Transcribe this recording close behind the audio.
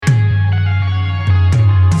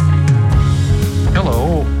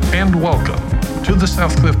the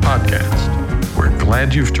Southcliff podcast. We're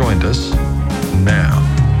glad you've joined us. Now,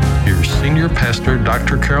 here's Senior Pastor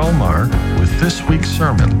Dr. Carol Marr with this week's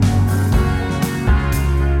sermon.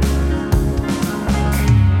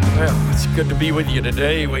 Well, it's good to be with you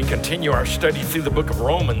today. We continue our study through the book of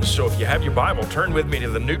Romans. So if you have your Bible, turn with me to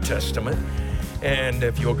the New Testament. And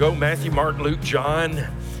if you'll go Matthew, Mark, Luke, John,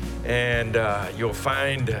 and you'll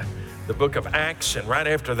find the book of Acts. And right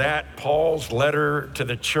after that, Paul's letter to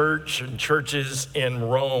the church and churches in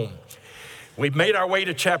Rome. We've made our way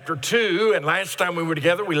to chapter 2. And last time we were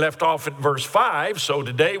together, we left off at verse 5. So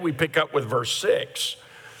today we pick up with verse 6.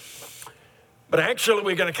 But actually,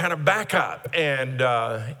 we're going to kind of back up and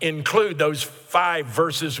include those 5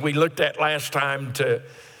 verses we looked at last time to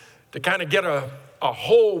kind of get a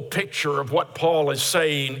whole picture of what Paul is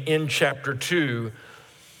saying in chapter 2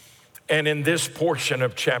 and in this portion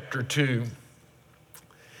of chapter 2.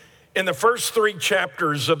 In the first 3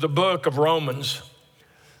 chapters of the book of Romans,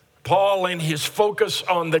 Paul, in his focus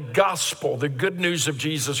on the gospel, the good news of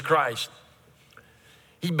Jesus Christ,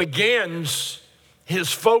 he begins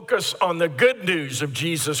his focus on the good news of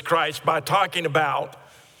Jesus Christ by talking about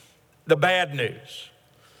the bad news.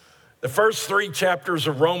 The first 3 chapters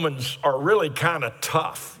of Romans are really kind of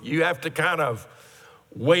tough. You have to kind of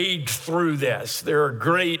wade through this. There are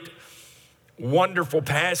great, wonderful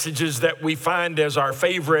passages that we find as our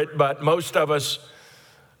favorite, but most of us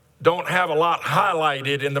don't have a lot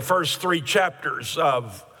highlighted in the first 3 chapters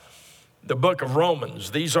of the book of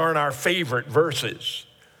Romans. These aren't our favorite verses.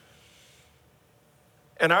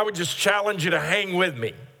 And I would just challenge you to hang with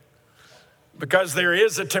me, because there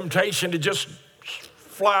is a temptation to just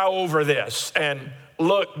fly over this and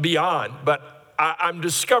look beyond. But I'm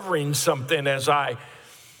discovering something as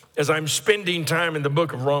I'm spending time in the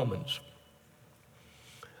book of Romans.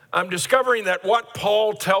 I'm discovering that what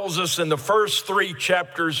Paul tells us in the first 3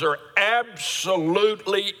 chapters are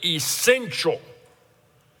absolutely essential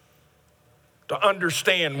to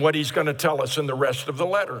understand what he's going to tell us in the rest of the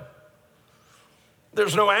letter.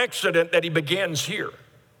 There's no accident that he begins here.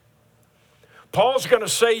 Paul's going to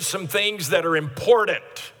say some things that are important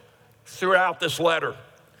throughout this letter.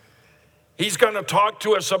 He's going to talk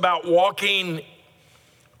to us about walking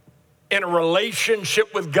in a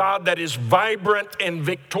relationship with God that is vibrant and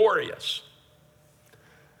victorious.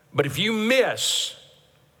 But if you miss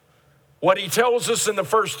what he tells us in the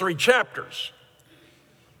first 3 chapters,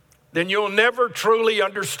 then you'll never truly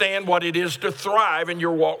understand what it is to thrive in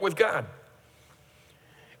your walk with God.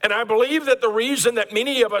 And I believe that the reason that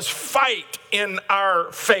many of us fight in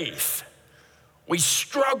our faith, we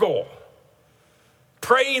struggle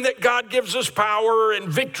praying that God gives us power and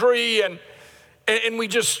victory, and we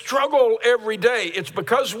just struggle every day. It's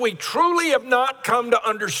because we truly have not come to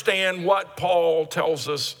understand what Paul tells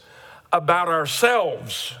us about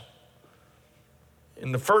ourselves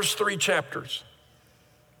in the first 3 chapters.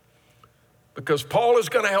 Because Paul is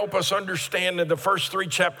going to help us understand in the first 3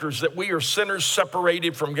 chapters that we are sinners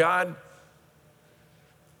separated from God.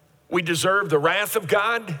 We deserve the wrath of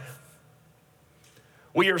God.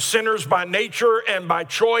 We are sinners by nature and by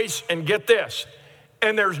choice, and get this,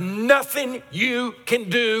 and there's nothing you can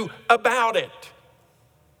do about it.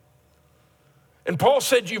 And Paul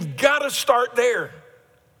said, you've got to start there.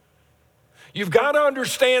 You've got to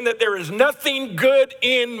understand that there is nothing good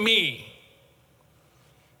in me,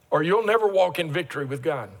 or you'll never walk in victory with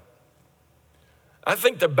God. I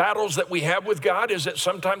think the battles that we have with God is that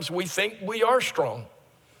sometimes we think we are strong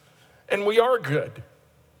and we are good.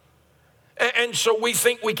 And so we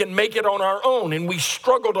think we can make it on our own, and we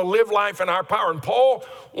struggle to live life in our power. And Paul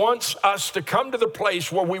wants us to come to the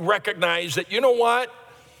place where we recognize that, you know what?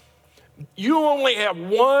 You only have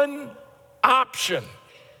one option.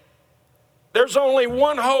 There's only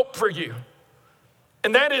one hope for you,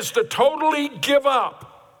 and that is to totally give up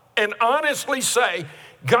and honestly say,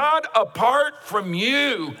 God, apart from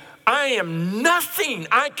you, I am nothing.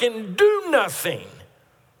 I can do nothing.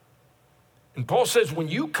 And Paul says, when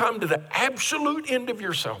you come to the absolute end of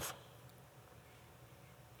yourself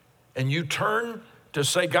and you turn to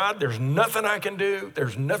say, God, there's nothing I can do,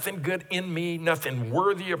 there's nothing good in me, nothing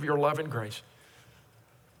worthy of your love and grace,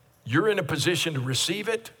 you're in a position to receive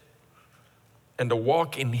it and to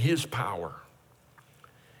walk in his power.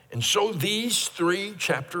 And so these 3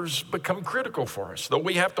 chapters become critical for us. Though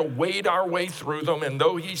we have to wade our way through them, and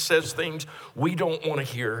though he says things we don't want to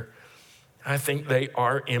hear, I think they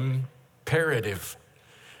are imperative.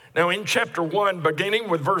 Now in chapter 1, beginning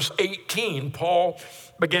with verse 18, Paul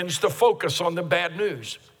begins to focus on the bad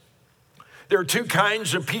news. There are 2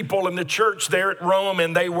 kinds of people in the church there at Rome,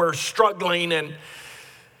 and they were struggling, and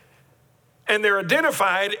they're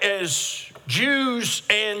identified as Jews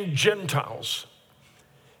and Gentiles.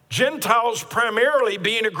 Gentiles primarily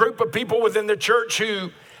being a group of people within the church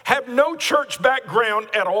who have no church background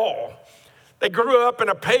at all. They grew up in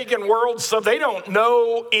a pagan world, so they don't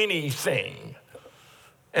know anything.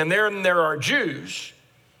 And then there are Jews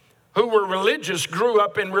who were religious, grew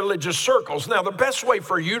up in religious circles. Now, the best way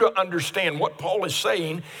for you to understand what Paul is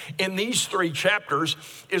saying in these 3 chapters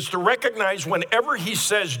is to recognize whenever he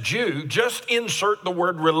says Jew, just insert the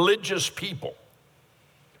word religious people.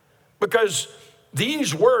 Because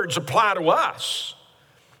these words apply to us.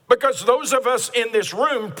 Because those of us in this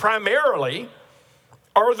room primarily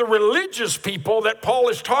are the religious people that Paul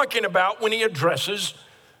is talking about when he addresses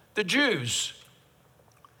the Jews.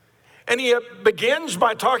 And he begins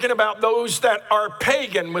by talking about those that are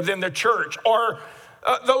pagan within the church, or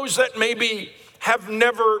those that maybe have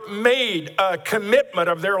never made a commitment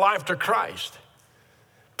of their life to Christ.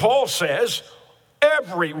 Paul says,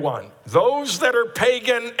 everyone, those that are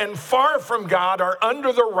pagan and far from God, are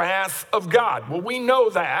under the wrath of God. Well, we know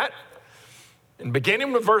that. And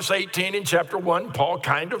beginning with verse 18 in chapter 1, Paul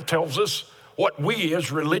kind of tells us what we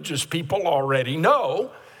as religious people already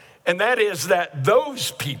know. And that is that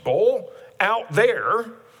those people out there,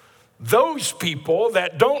 those people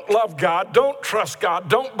that don't love God, don't trust God,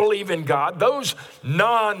 don't believe in God, those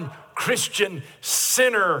non-Christian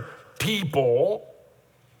sinner people,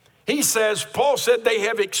 he says, Paul said they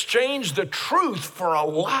have exchanged the truth for a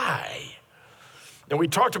lie. And we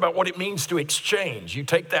talked about what it means to exchange. You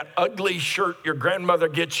take that ugly shirt your grandmother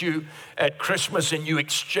gets you at Christmas and you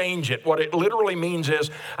exchange it. What it literally means is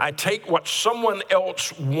I take what someone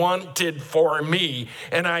else wanted for me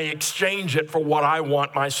and I exchange it for what I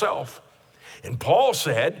want myself. And Paul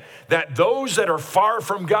said that those that are far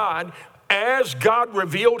from God, as God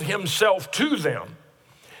revealed himself to them,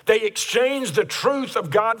 they exchanged the truth of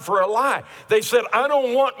God for a lie. They said, I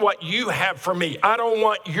don't want what you have for me. I don't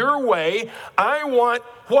want your way. I want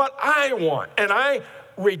what I want. And I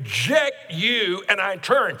reject you and I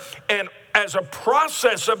turn. And as a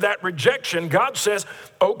process of that rejection, God says,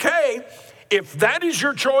 okay, if that is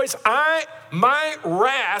your choice, my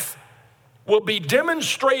wrath will be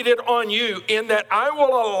demonstrated on you in that I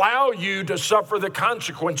will allow you to suffer the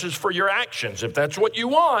consequences for your actions. If that's what you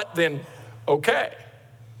want, then okay.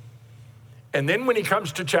 And then when he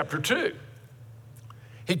comes to chapter 2,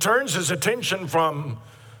 he turns his attention from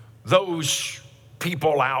those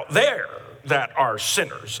people out there that are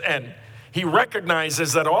sinners. And he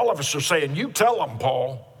recognizes that all of us are saying, you tell them,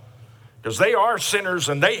 Paul, because they are sinners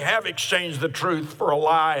and they have exchanged the truth for a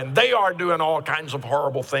lie and they are doing all kinds of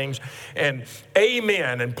horrible things. And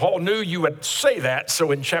amen. And Paul knew you would say that.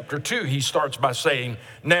 So in chapter 2, he starts by saying,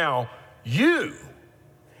 now you.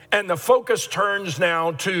 And the focus turns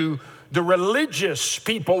now to the religious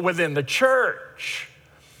people within the church.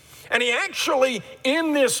 And he actually,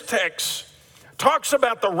 in this text, talks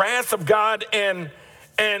about the wrath of God and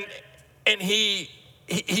he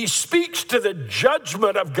speaks to the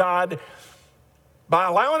judgment of God by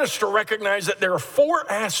allowing us to recognize that there are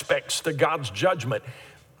 4 aspects to God's judgment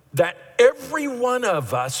that every one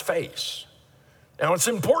of us face. Now, it's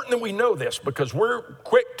important that we know this because we're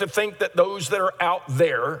quick to think that those that are out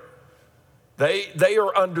there, they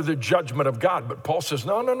are under the judgment of God. But Paul says,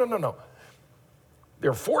 no.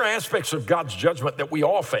 There are 4 aspects of God's judgment that we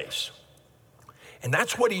all face. And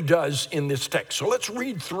that's what he does in this text. So let's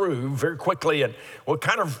read through very quickly and we'll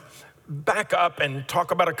kind of back up and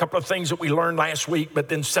talk about a couple of things that we learned last week, but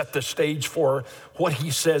then set the stage for what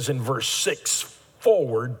he says in verse 6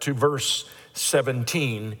 forward to verse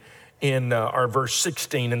 17 in our verse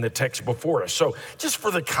 16 in the text before us. So just for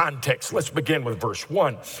the context, let's begin with verse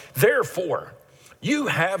 1. Therefore, you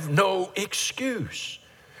have no excuse,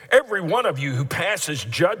 every one of you who passes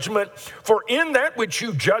judgment, for in that which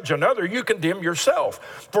you judge another, you condemn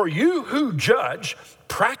yourself. For you who judge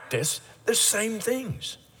practice the same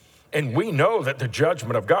things. And we know that the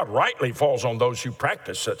judgment of God rightly falls on those who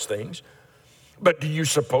practice such things. But do you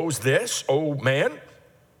suppose this, O man,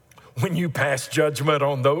 when you pass judgment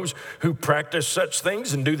on those who practice such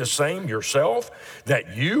things and do the same yourself,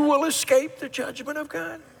 that you will escape the judgment of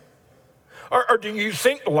God? Or do you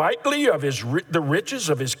think lightly of the riches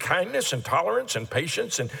of his kindness and tolerance and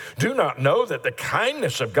patience, and do not know that the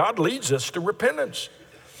kindness of God leads us to repentance?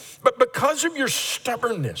 But because of your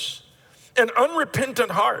stubbornness and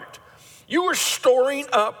unrepentant heart, you are storing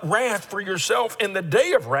up wrath for yourself in the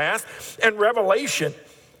day of wrath and revelation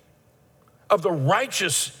of the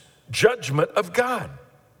righteous judgment of God,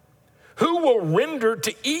 who will render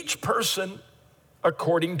to each person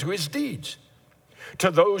according to his deeds. To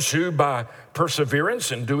those who by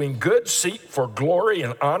perseverance in doing good seek for glory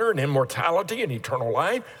and honor and immortality and eternal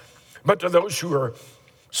life, but to those who are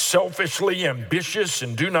selfishly ambitious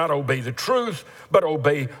and do not obey the truth, but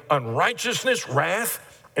obey unrighteousness,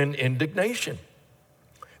 wrath, and indignation.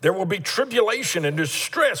 There will be tribulation and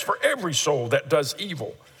distress for every soul that does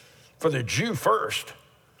evil, for the Jew first,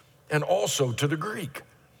 and also to the Greek.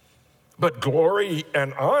 But glory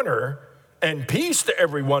and honor and peace to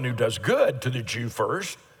everyone who does good, to the Jew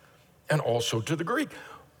first, and also to the Greek.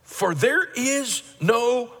 For there is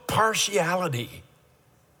no partiality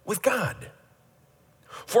with God.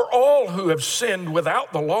 For all who have sinned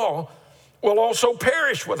without the law will also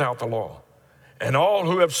perish without the law, and all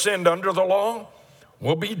who have sinned under the law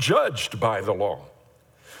will be judged by the law.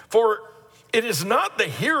 For it is not the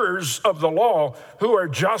hearers of the law who are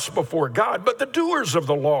just before God, but the doers of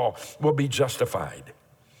the law will be justified.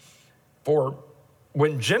 For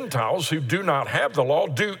when Gentiles who do not have the law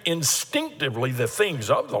do instinctively the things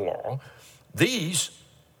of the law, these,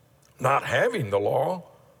 not having the law,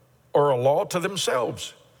 are a law to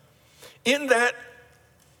themselves, in that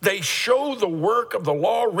they show the work of the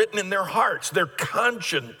law written in their hearts, their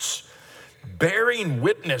conscience bearing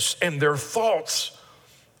witness, and their thoughts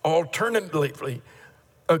alternatively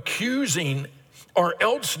accusing or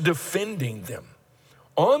else defending them.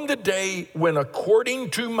 On the day when, according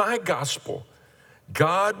to my gospel,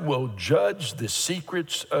 God will judge the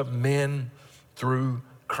secrets of men through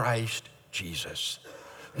Christ Jesus.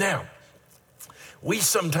 Now, we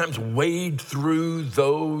sometimes wade through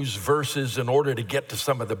those verses in order to get to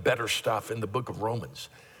some of the better stuff in the book of Romans.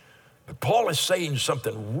 But Paul is saying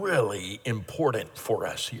something really important for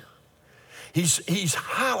us here. He's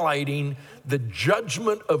highlighting the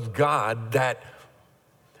judgment of God that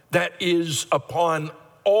is upon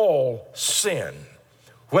all sin,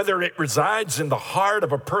 whether it resides in the heart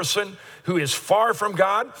of a person who is far from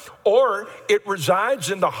God, or it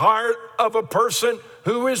resides in the heart of a person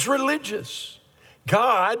who is religious.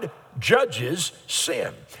 God judges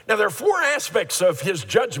sin. Now, there are four aspects of his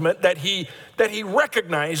judgment that he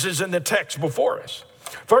recognizes in the text before us.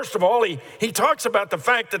 First of all, he talks about the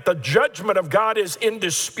fact that the judgment of God is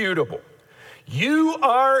indisputable. You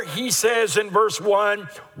are, he says in verse 1,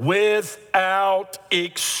 without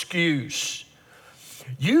excuse.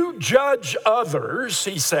 You judge others,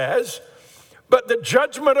 he says, but the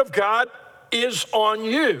judgment of God is on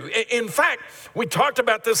you. In fact, we talked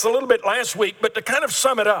about this a little bit last week, but to kind of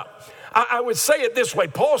sum it up, I would say it this way.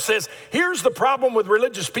 Paul says, here's the problem with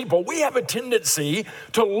religious people. We have a tendency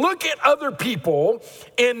to look at other people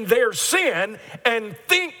in their sin and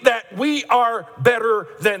think that we are better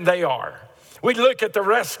than they are. We look at the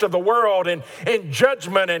rest of the world in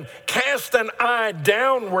judgment and cast an eye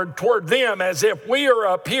downward toward them as if we are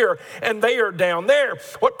up here and they are down there.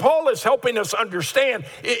 What Paul is helping us understand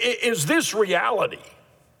is this reality.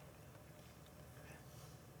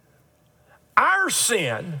 Our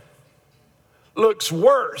sin looks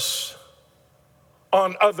worse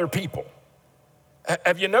on other people.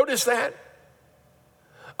 Have you noticed that?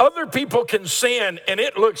 Other people can sin and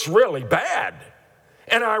it looks really bad.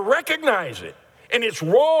 And I recognize it. And it's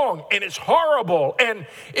wrong and it's horrible and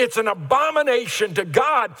it's an abomination to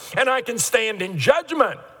God, and I can stand in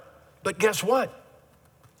judgment. But guess what?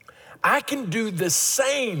 I can do the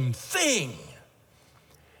same thing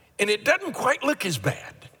and it doesn't quite look as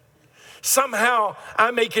bad. Somehow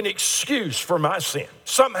I make an excuse for my sin.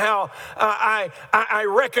 Somehow I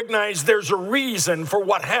recognize there's a reason for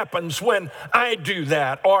what happens when I do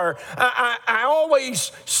that. Or I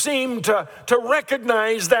always seem to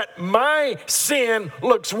recognize that my sin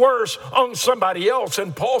looks worse on somebody else.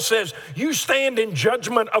 And Paul says, you stand in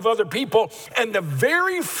judgment of other people, and the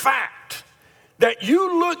very fact that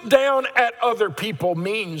you look down at other people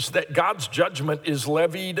means that God's judgment is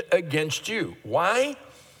levied against you. Why?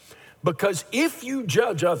 Because if you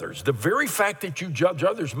judge others, the very fact that you judge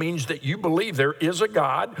others means that you believe there is a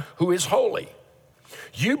God who is holy.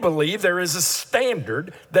 You believe there is a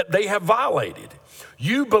standard that they have violated.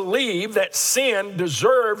 You believe that sin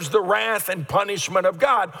deserves the wrath and punishment of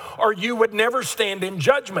God, or you would never stand in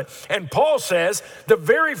judgment. And Paul says the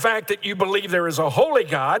very fact that you believe there is a holy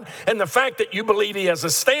God, and the fact that you believe he has a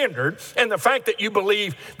standard, and the fact that you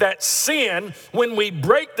believe that sin, when we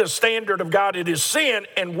break the standard of God, it is sin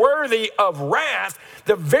and worthy of wrath,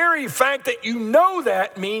 the very fact that you know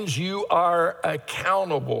that means you are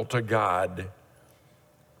accountable to God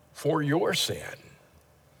for your sin.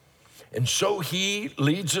 And so he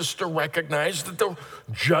leads us to recognize that the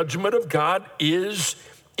judgment of God is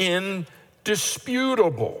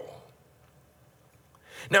indisputable.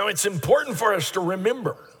 Now, it's important for us to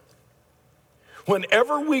remember,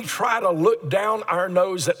 whenever we try to look down our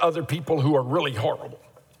nose at other people who are really horrible,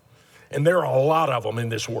 and there are a lot of them in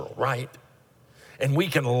this world, right? And we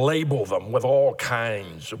can label them with all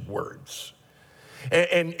kinds of words.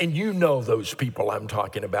 And you know those people I'm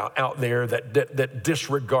talking about out there that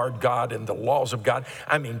disregard God and the laws of God.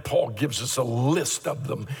 I mean, Paul gives us a list of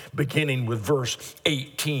them beginning with verse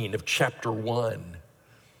 18 of chapter 1.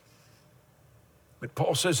 But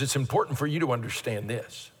Paul says it's important for you to understand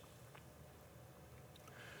this.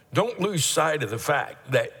 Don't lose sight of the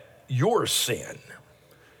fact that your sin,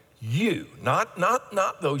 you, not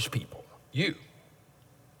those people,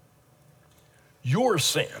 your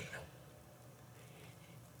sin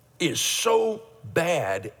is so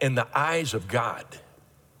bad in the eyes of God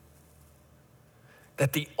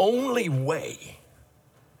that the only way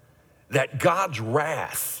that God's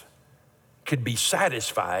wrath could be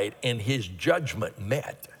satisfied and his judgment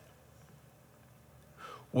met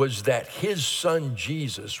was that his son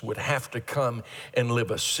Jesus would have to come and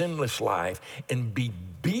live a sinless life and be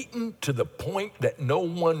beaten to the point that no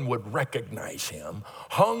one would recognize him,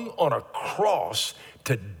 hung on a cross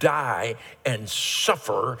to die and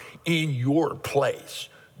suffer in your place.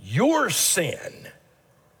 Your sin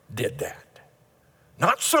did that,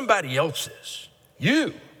 not somebody else's.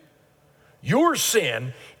 Your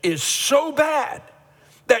sin is so bad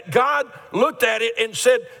that God looked at it and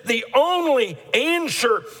said, the only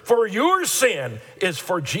answer for your sin is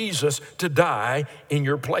for Jesus to die in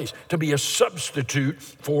your place, to be a substitute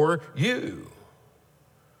for you.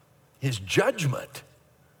 His judgment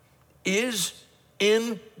is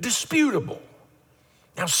indisputable.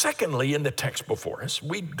 Now, secondly, in the text before us,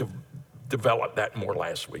 we developed that more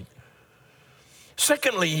last week.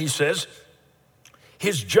 Secondly, he says,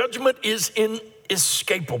 his judgment is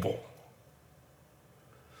inescapable.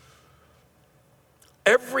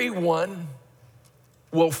 Everyone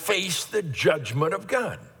will face the judgment of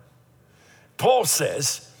God. Paul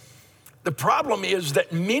says, the problem is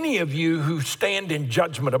that many of you who stand in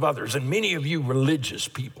judgment of others, and many of you religious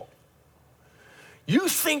people, you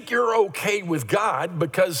think you're okay with God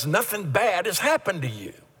because nothing bad has happened to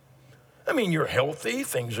you. I mean, you're healthy,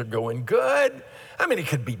 things are going good. I mean, it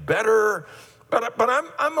could be better, but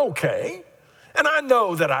I'm okay. And I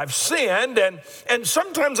know that I've sinned, and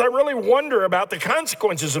sometimes I really wonder about the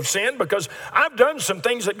consequences of sin because I've done some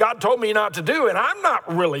things that God told me not to do, and I've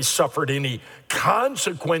not really suffered any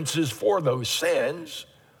consequences for those sins.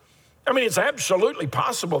 I mean, it's absolutely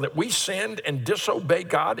possible that we sinned and disobey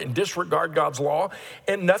God and disregard God's law,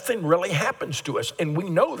 and nothing really happens to us. And we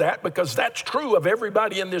know that because that's true of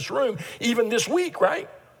everybody in this room, even this week, right?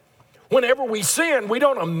 Whenever we sin, we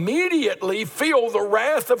don't immediately feel the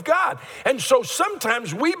wrath of God. And so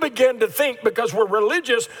sometimes we begin to think, because we're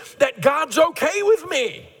religious, that God's okay with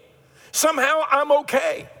me. Somehow I'm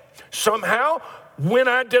okay. Somehow when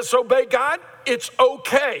I disobey God, it's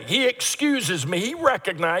okay. He excuses me. He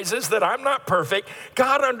recognizes that I'm not perfect.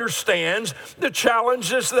 God understands the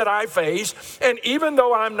challenges that I face. And even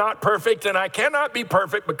though I'm not perfect and I cannot be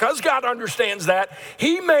perfect, because God understands that,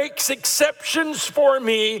 he makes exceptions for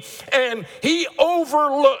me and he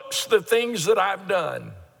overlooks the things that I've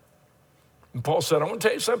done. And Paul said, I want to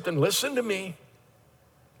tell you something. Listen to me.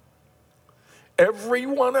 Every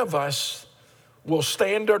one of us will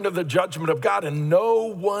stand under the judgment of God, and no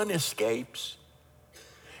one escapes.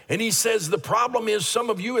 And he says the problem is some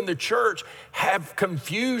of you in the church have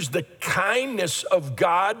confused the kindness of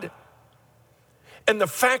God and the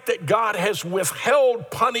fact that God has withheld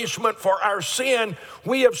punishment for our sin.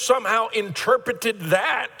 We have somehow interpreted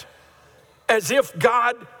that as if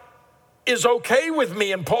God is okay with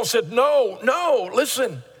me. And Paul said, no,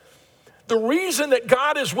 listen. The reason that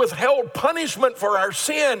God has withheld punishment for our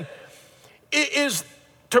sin is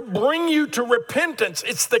to bring you to repentance.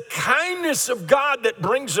 It's the kindness of God that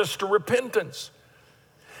brings us to repentance.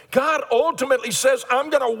 God ultimately says, I'm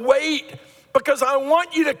going to wait because I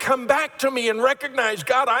want you to come back to me and recognize,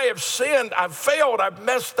 God, I have sinned, I've failed, I've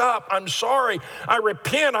messed up, I'm sorry, I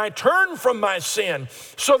repent, I turn from my sin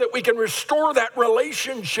so that we can restore that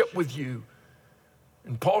relationship with you.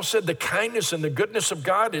 And Paul said the kindness and the goodness of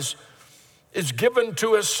God is given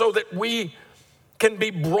to us so that we can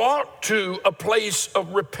be brought to a place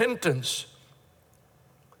of repentance.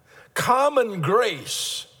 Common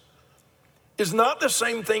grace is not the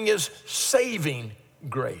same thing as saving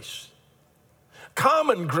grace.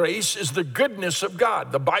 Common grace is the goodness of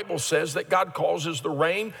God. The Bible says that God causes the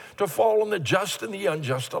rain to fall on the just and the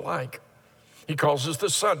unjust alike. He causes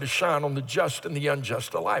the sun to shine on the just and the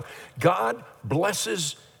unjust alike. God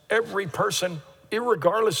blesses every person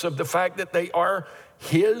irregardless of the fact that they are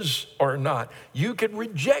his or not. You can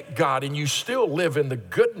reject God and you still live in the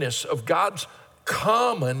goodness of God's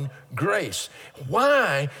common grace.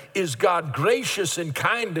 Why is God gracious and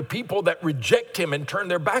kind to people that reject him and turn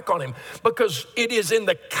their back on him? Because it is in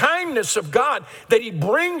the kindness of God that he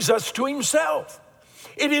brings us to himself.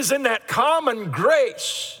 It is in that common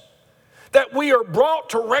grace that we are brought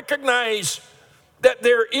to recognize that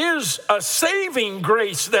there is a saving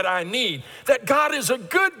grace that I need, that God is a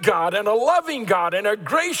good God and a loving God and a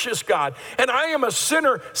gracious God, and I am a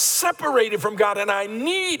sinner separated from God, and I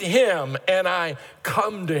need him, and I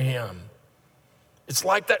come to him. It's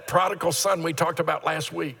like that prodigal son we talked about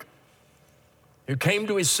last week, who came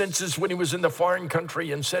to his senses when he was in the foreign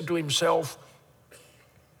country and said to himself,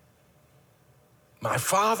 my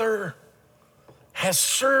father has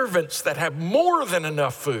servants that have more than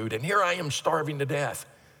enough food, and here I am starving to death.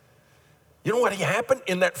 You know what happened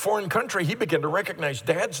in that foreign country? He began to recognize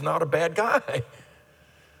Dad's not a bad guy.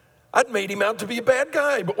 I'd made him out to be a bad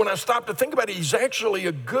guy, but when I stopped to think about it, he's actually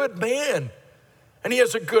a good man, and he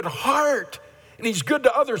has a good heart, and he's good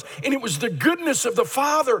to others, and it was the goodness of the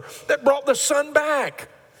Father that brought the Son back.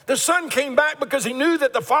 The Son came back because he knew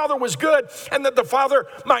that the Father was good and that the Father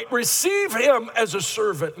might receive him as a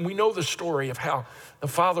servant. And we know the story of how the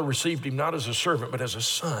Father received him not as a servant, but as a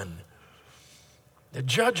son. The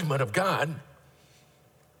judgment of God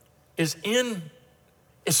is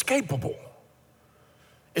inescapable.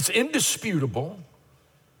 It's indisputable,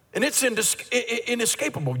 and it's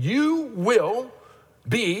inescapable. You will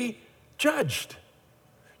be judged.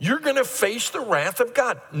 You're going to face the wrath of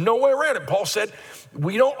God. No way around it. Paul said,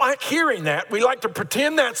 we don't like hearing that. We like to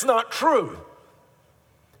pretend that's not true.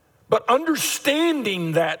 But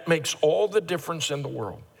understanding that makes all the difference in the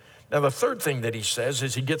world. Now, the third thing that he says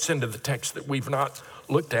as he gets into the text that we've not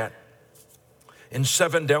looked at, in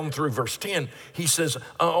 7 down through verse 10, he says,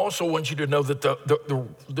 I also want you to know that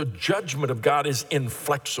the judgment of God is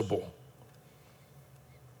inflexible.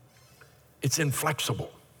 It's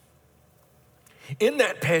inflexible. In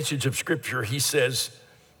that passage of scripture, he says,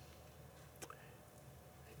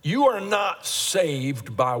 you are not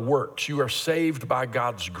saved by works. You are saved by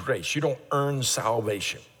God's grace. You don't earn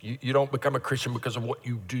salvation. You don't become a Christian because of what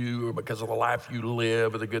you do or because of the life you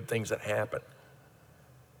live or the good things that happen.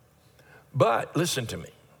 But listen to me,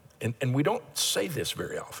 and we don't say this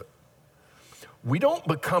very often. We don't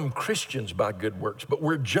become Christians by good works, but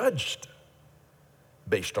we're judged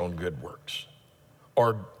based on good works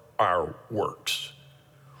or our works.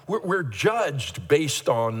 We're judged based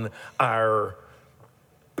on our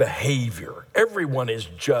behavior. Everyone is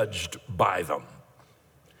judged by them.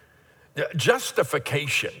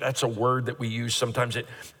 Justification, that's a word that we use sometimes.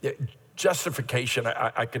 Justification,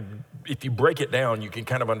 I could, if you break it down, you can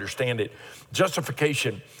kind of understand it.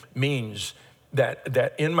 Justification means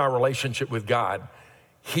that in my relationship with God,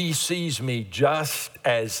 he sees me just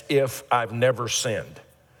as if I've never sinned.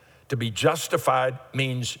 To be justified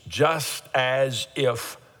means just as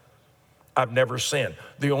if I've never sinned.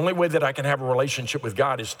 The only way that I can have a relationship with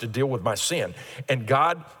God is to deal with my sin. And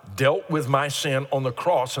God dealt with my sin on the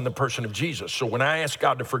cross in the person of Jesus. So when I ask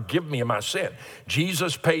God to forgive me of my sin,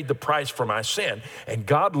 Jesus paid the price for my sin. And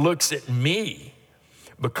God looks at me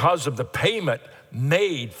because of the payment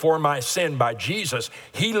made for my sin by Jesus.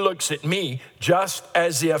 He looks at me just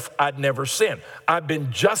as if I'd never sinned. I've been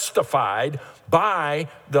justified by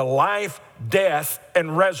the life, death,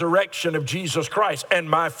 and resurrection of Jesus Christ and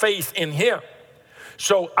my faith in him.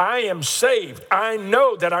 So I am saved. I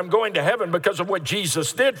know that I'm going to heaven because of what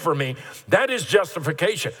Jesus did for me. That is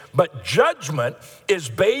justification. But judgment is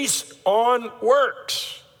based on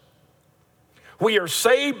works. We are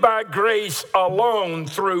saved by grace alone,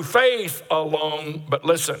 through faith alone. But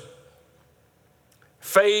listen,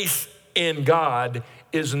 faith in God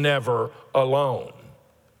is never alone.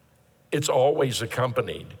 It's always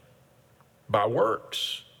accompanied by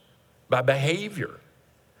works, by behavior.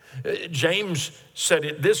 James said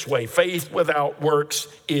it this way, faith without works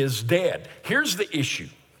is dead. Here's the issue.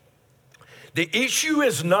 The issue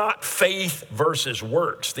is not faith versus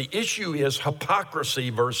works. The issue is hypocrisy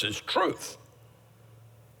versus truth.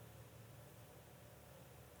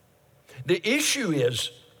 The issue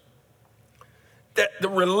is that the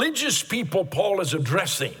religious people Paul is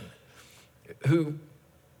addressing, who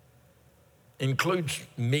includes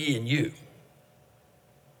me and you,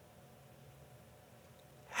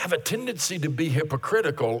 have a tendency to be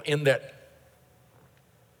hypocritical in that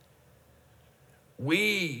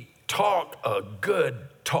we talk a good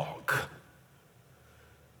talk,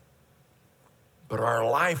 but our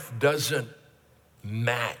life doesn't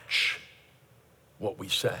match what we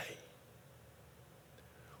say.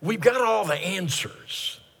 We've got all the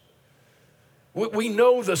answers. We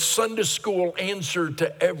know the Sunday school answer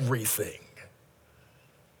to everything.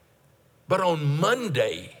 But on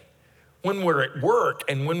Monday, when we're at work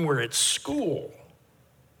and when we're at school,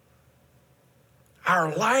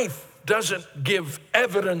 our life doesn't give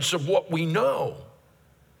evidence of what we know.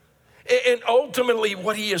 And ultimately,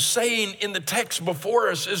 what he is saying in the text before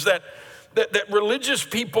us is that religious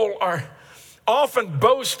people are often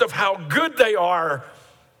boast of how good they are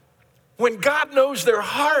when God knows their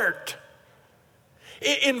heart.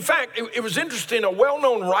 In fact, it was interesting, a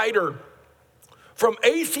well-known writer from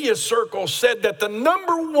atheist circles said that the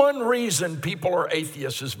number one reason people are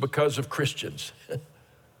atheists is because of Christians.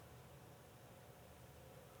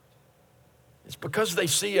 It's because they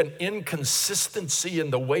see an inconsistency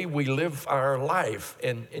in the way we live our life.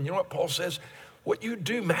 And you know what Paul says? What you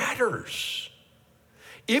do matters.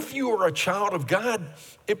 If you are a child of God,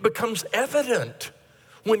 it becomes evident.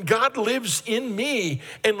 When God lives in me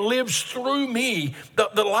and lives through me,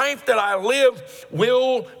 the life that I live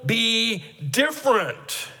will be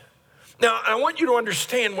different. Now, I want you to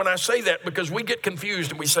understand when I say that, because we get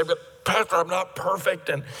confused and we say, but Pastor, I'm not perfect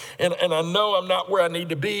and I know I'm not where I need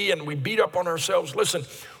to be, and we beat up on ourselves. Listen,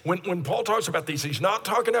 when Paul talks about these, he's not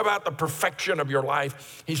talking about the perfection of your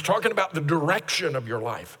life. He's talking about the direction of your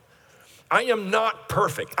life. I am not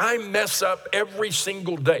perfect. I mess up every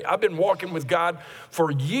single day. I've been walking with God for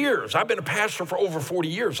years. I've been a pastor for over 40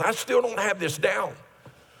 years. I still don't have this down.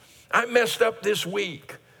 I messed up this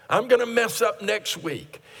week. I'm going to mess up next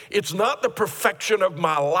week. It's not the perfection of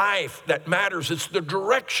my life that matters. It's the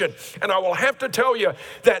direction. And I will have to tell you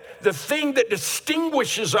that the thing that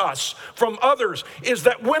distinguishes us from others is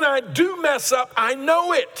that when I do mess up, I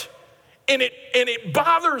know it. And it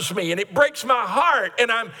bothers me and it breaks my heart, and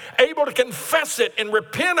I'm able to confess it and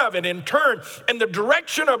repent of it and turn. And the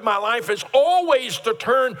direction of my life is always to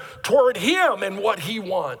turn toward him and what he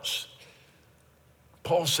wants.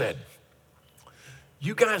 Paul said,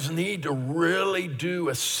 you guys need to really do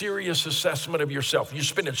a serious assessment of yourself. You're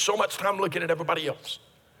spending so much time looking at everybody else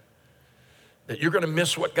that you're going to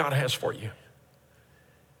miss what God has for you.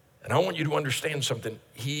 And I want you to understand something.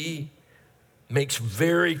 He makes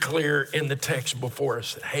very clear in the text before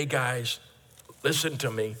us that, hey guys, listen to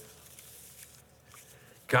me.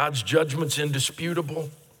 God's judgment's indisputable.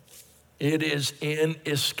 It is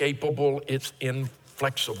inescapable. It's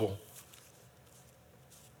inflexible.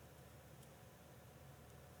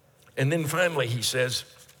 And then finally, he says,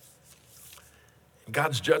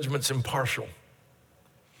 God's judgment's impartial.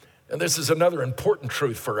 And this is another important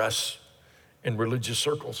truth for us in religious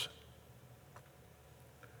circles.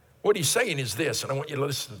 What he's saying is this, and I want you to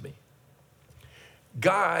listen to me.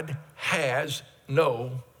 God has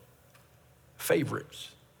no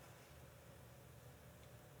favorites.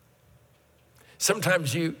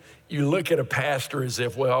 Sometimes you look at a pastor as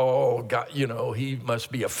if, well, God, he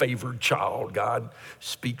must be a favored child. God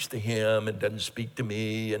speaks to him and doesn't speak to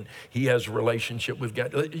me, and he has a relationship with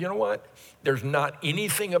God. You know what? There's not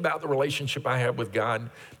anything about the relationship I have with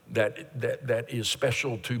God that is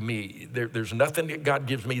special to me. There's nothing that God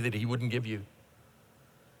gives me that he wouldn't give you.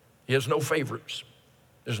 He has no favorites.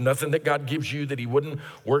 There's nothing that God gives you that he wouldn't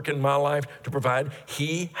work in my life to provide.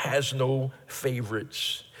 He has no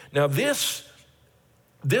favorites. Now this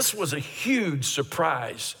was a huge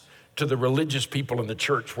surprise to the religious people in the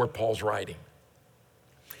church where Paul's writing.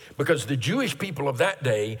 Because the Jewish people of that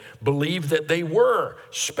day believed that they were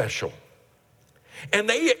special. And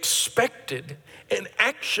they expected and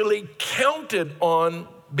actually counted on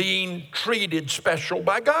being treated special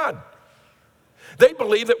by God. They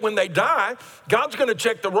believe that when they die, God's going to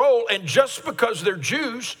check the roll, and just because they're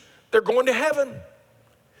Jews, they're going to heaven.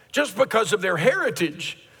 Just because of their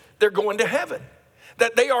heritage, they're going to heaven.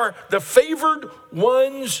 That they are the favored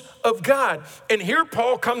ones of God. And here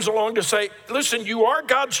Paul comes along to say, listen, you are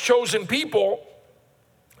God's chosen people,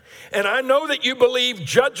 and I know that you believe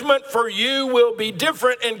judgment for you will be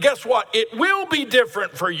different, and guess what? It will be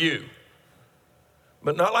different for you,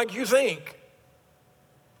 but not like you think.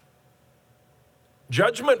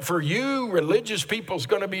 Judgment for you, religious people, is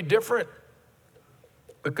going to be different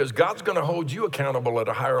because God's going to hold you accountable at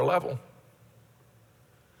a higher level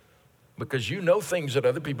because you know things that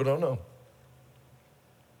other people don't know.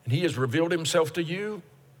 And he has revealed himself to you,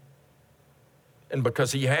 and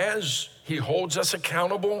because he has, he holds us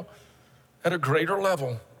accountable at a greater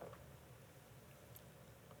level.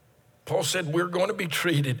 Paul said we're going to be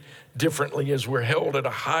treated differently as we're held at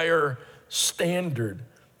a higher standard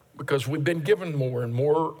because we've been given more, and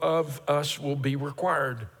more of us will be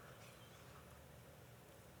required.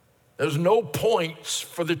 There's no points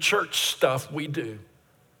for the church stuff we do.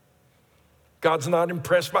 God's not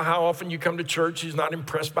impressed by how often you come to church. He's not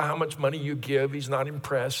impressed by how much money you give. He's not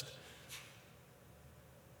impressed.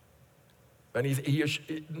 And he is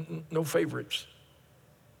no favorites.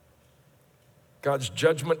 God's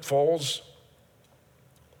judgment falls.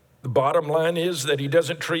 The bottom line is that he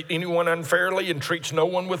doesn't treat anyone unfairly and treats no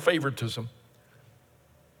one with favoritism,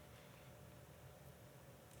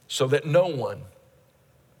 so that no one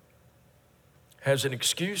has an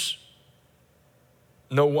excuse,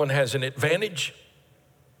 no one has an advantage,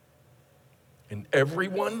 and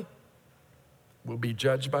everyone will be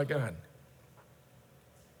judged by God.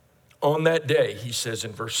 On that day, he says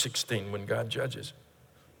in verse 16, when God judges.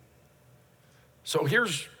 So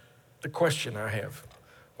here's the question I have.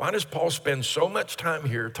 Why does Paul spend so much time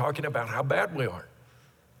here talking about how bad we are?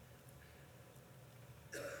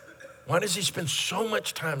 Why does he spend so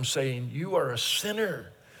much time saying, you are a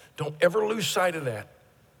sinner? Don't ever lose sight of that.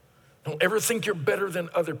 Don't ever think you're better than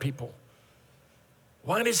other people.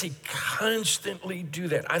 Why does he constantly do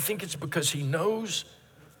that? I think it's because he knows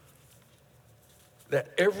that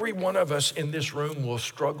every one of us in this room will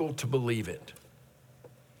struggle to believe it.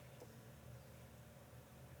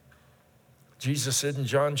 Jesus said in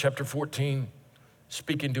John chapter 14,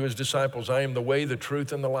 speaking to his disciples, I am the way, the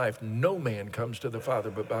truth, and the life. No man comes to the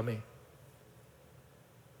Father but by me.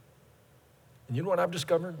 And you know what I've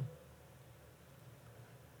discovered?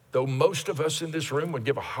 Though most of us in this room would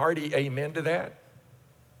give a hearty amen to that,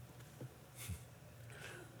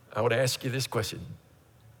 I would ask you this question.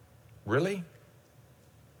 Really?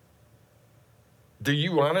 Do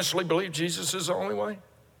you honestly believe Jesus is the only way?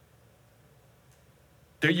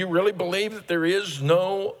 Do you really believe that there is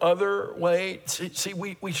no other way? See,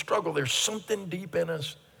 we struggle. There's something deep in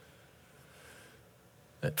us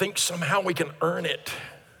that thinks somehow we can earn it.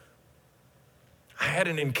 I had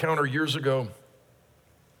an encounter years ago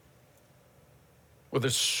with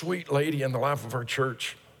a sweet lady in the life of our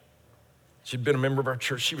church. She'd been a member of our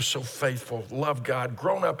church. She was so faithful, loved God,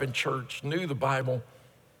 grown up in church, knew the Bible.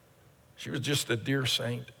 She was just a dear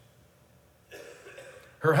saint.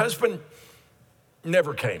 Her husband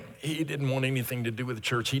never came. He didn't want anything to do with the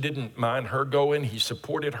church. He didn't mind her going. He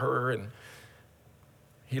supported her and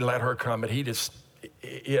he let her come, but he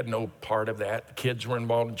had no part of that. The kids were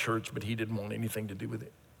involved in church, but he didn't want anything to do with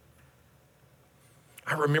it.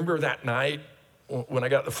 I remember that night when I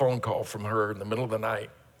got the phone call from her in the middle of the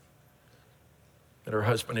night that her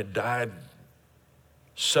husband had died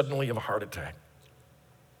suddenly of a heart attack.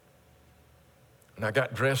 And I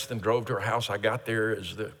got dressed and drove to her house. I got there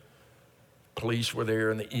as the police were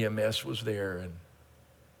there and the EMS was there, and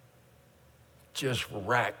just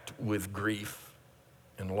racked with grief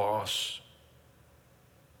and loss.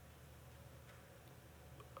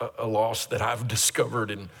 A loss that I've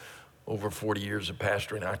discovered in over 40 years of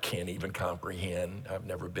pastoring, I can't even comprehend. I've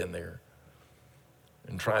never been there.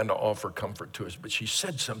 And trying to offer comfort to us. But she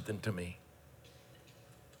said something to me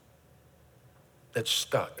that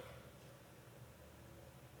stuck.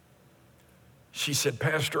 She said,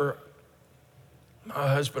 Pastor, my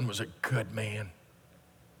husband was a good man.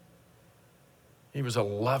 He was a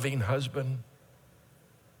loving husband.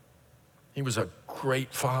 He was a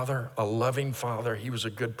great father, a loving father. He was a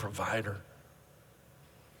good provider.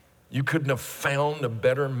 You couldn't have found a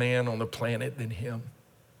better man on the planet than him.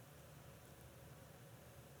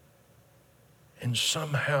 And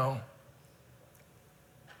somehow,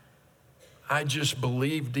 I just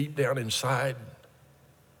believe deep down inside,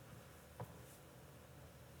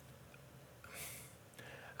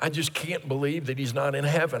 I just can't believe that he's not in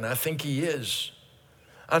heaven. I think he is.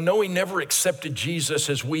 I know he never accepted Jesus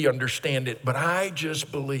as we understand it, but I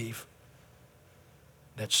just believe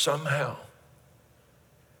that somehow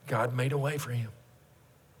God made a way for him.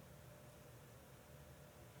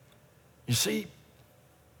 You see,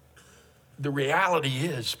 the reality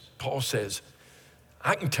is, Paul says,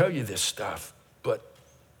 I can tell you this stuff, but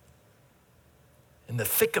in the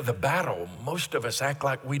thick of the battle, most of us act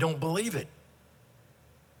like we don't believe it.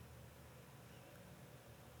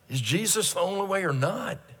 Is Jesus the only way or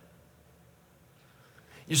not?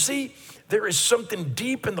 You see, there is something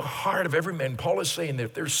deep in the heart of every man. Paul is saying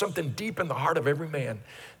that there's something deep in the heart of every man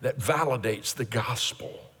that validates the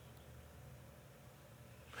gospel.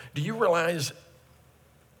 Do you realize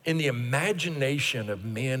in the imagination of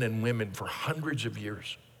men and women for hundreds of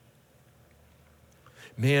years,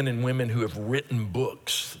 men and women who have written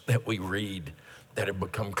books that we read that have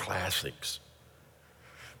become classics,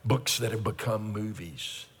 books that have become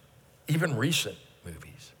movies, even recent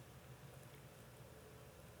movies.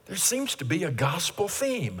 There seems to be a gospel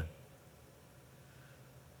theme.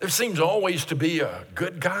 There seems always to be a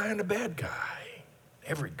good guy and a bad guy.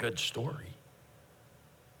 Every good story.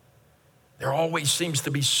 There always seems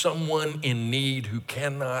to be someone in need who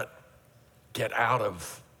cannot get out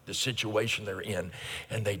of the situation they're in,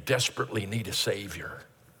 and they desperately need a Savior.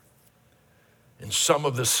 And some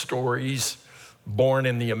of the stories born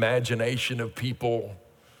in the imagination of people,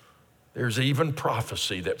 there's even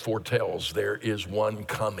prophecy that foretells there is one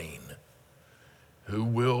coming who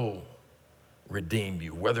will redeem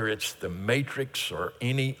you, whether it's the Matrix or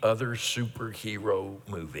any other superhero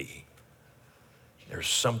movie. There's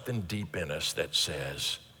something deep in us that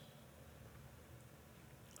says,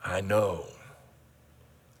 I know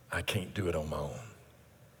I can't do it on my own.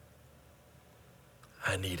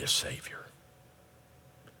 I need a Savior.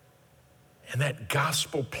 And that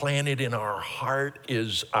gospel planted in our heart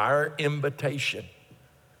is our invitation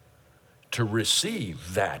to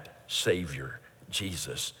receive that Savior,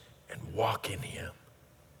 Jesus, and walk in him.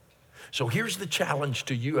 So here's the challenge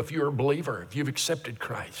to you if you're a believer, if you've accepted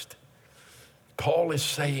Christ. Paul is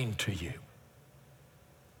saying to you,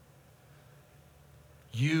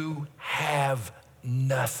 you have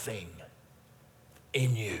nothing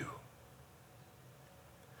in you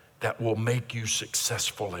that will make you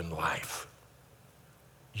successful in life.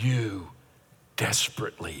 You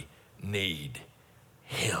desperately need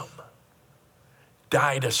him.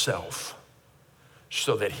 Die to self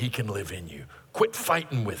so that he can live in you. Quit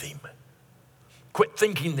fighting with him. Quit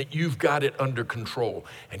thinking that you've got it under control,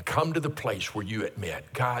 and come to the place where you admit,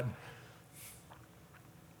 God,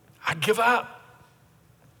 I give up.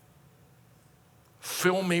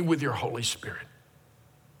 Fill me with your Holy Spirit.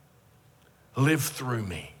 Live through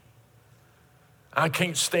me. I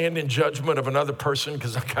can't stand in judgment of another person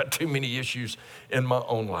because I've got too many issues in my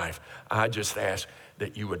own life. I just ask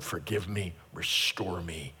that you would forgive me, restore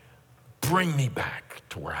me, bring me back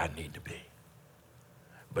to where I need to be.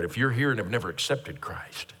 But if you're here and have never accepted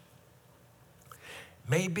Christ,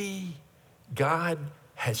 maybe God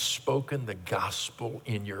has spoken the gospel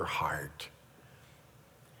in your heart,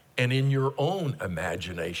 and in your own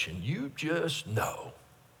imagination, you just know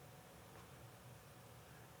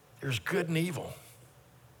there's good and evil,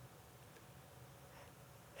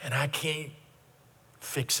 and I can't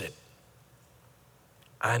fix it.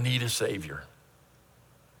 I need a Savior.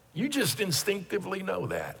 You just instinctively know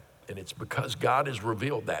that. And it's because God has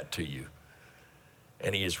revealed that to you.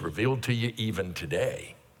 And he has revealed to you even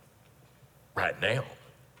today, right now,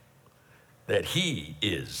 that he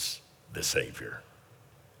is the Savior,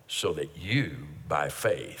 so that you, by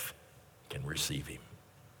faith, can receive him.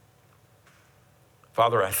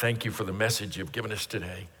 Father, I thank you for the message you've given us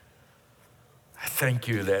today. I thank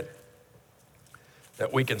you that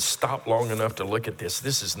we can stop long enough to look at this.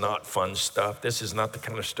 This is not fun stuff. This is not the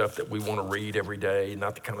kind of stuff that we want to read every day,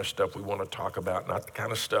 not the kind of stuff we want to talk about, not the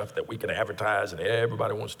kind of stuff that we can advertise and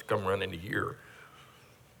everybody wants to come running to hear.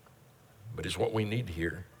 But it's what we need to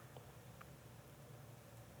hear.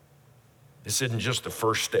 This isn't just the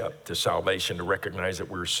first step to salvation, to recognize that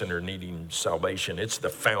we're a sinner needing salvation. It's the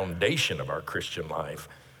foundation of our Christian life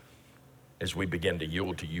as we begin to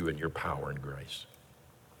yield to you and your power and grace.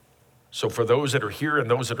 So for those that are here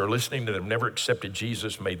and those that are listening that have never accepted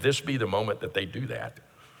Jesus, may this be the moment that they do that.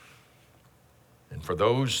 And for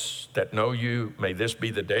those that know you, may this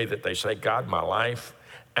be the day that they say, God, my life,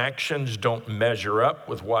 actions don't measure up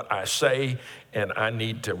with what I say, and I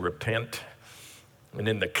need to repent. And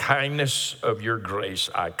in the kindness of your grace,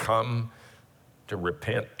 I come to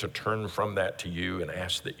repent, to turn from that to you and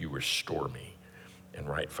ask that you restore me in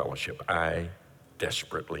right fellowship. I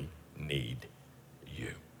desperately need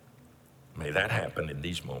you. May that happen in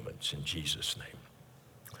these moments in Jesus' name.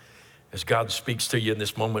 As God speaks to you in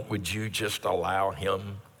this moment, would you just allow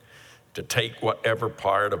him to take whatever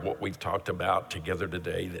part of what we've talked about together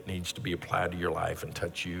today that needs to be applied to your life and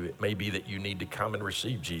touch you? It may be that you need to come and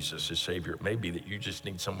receive Jesus as Savior. It may be that you just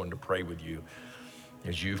need someone to pray with you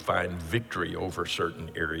as you find victory over certain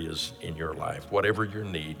areas in your life. Whatever your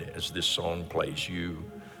need, as this song plays, you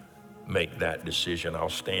make that decision. I'll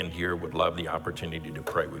stand here, would love the opportunity to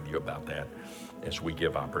pray with you about that as we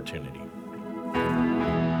give opportunity.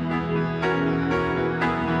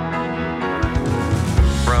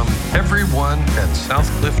 From everyone at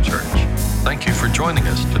Southcliff Church, thank you for joining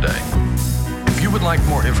us today. If you would like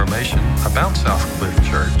more information about Southcliff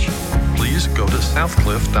Church, please go to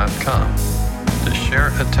southcliff.com to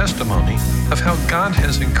share a testimony of how God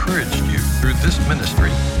has encouraged you through this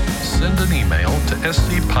ministry. Send an email to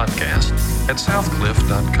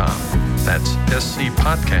scpodcast@southcliff.com. That's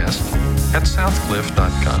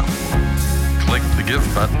scpodcast@southcliff.com. Click the Give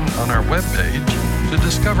button on our webpage to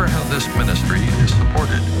discover how this ministry is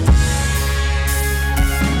supported.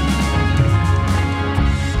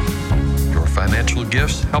 Your financial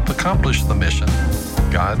gifts help accomplish the mission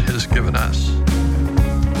God has given us.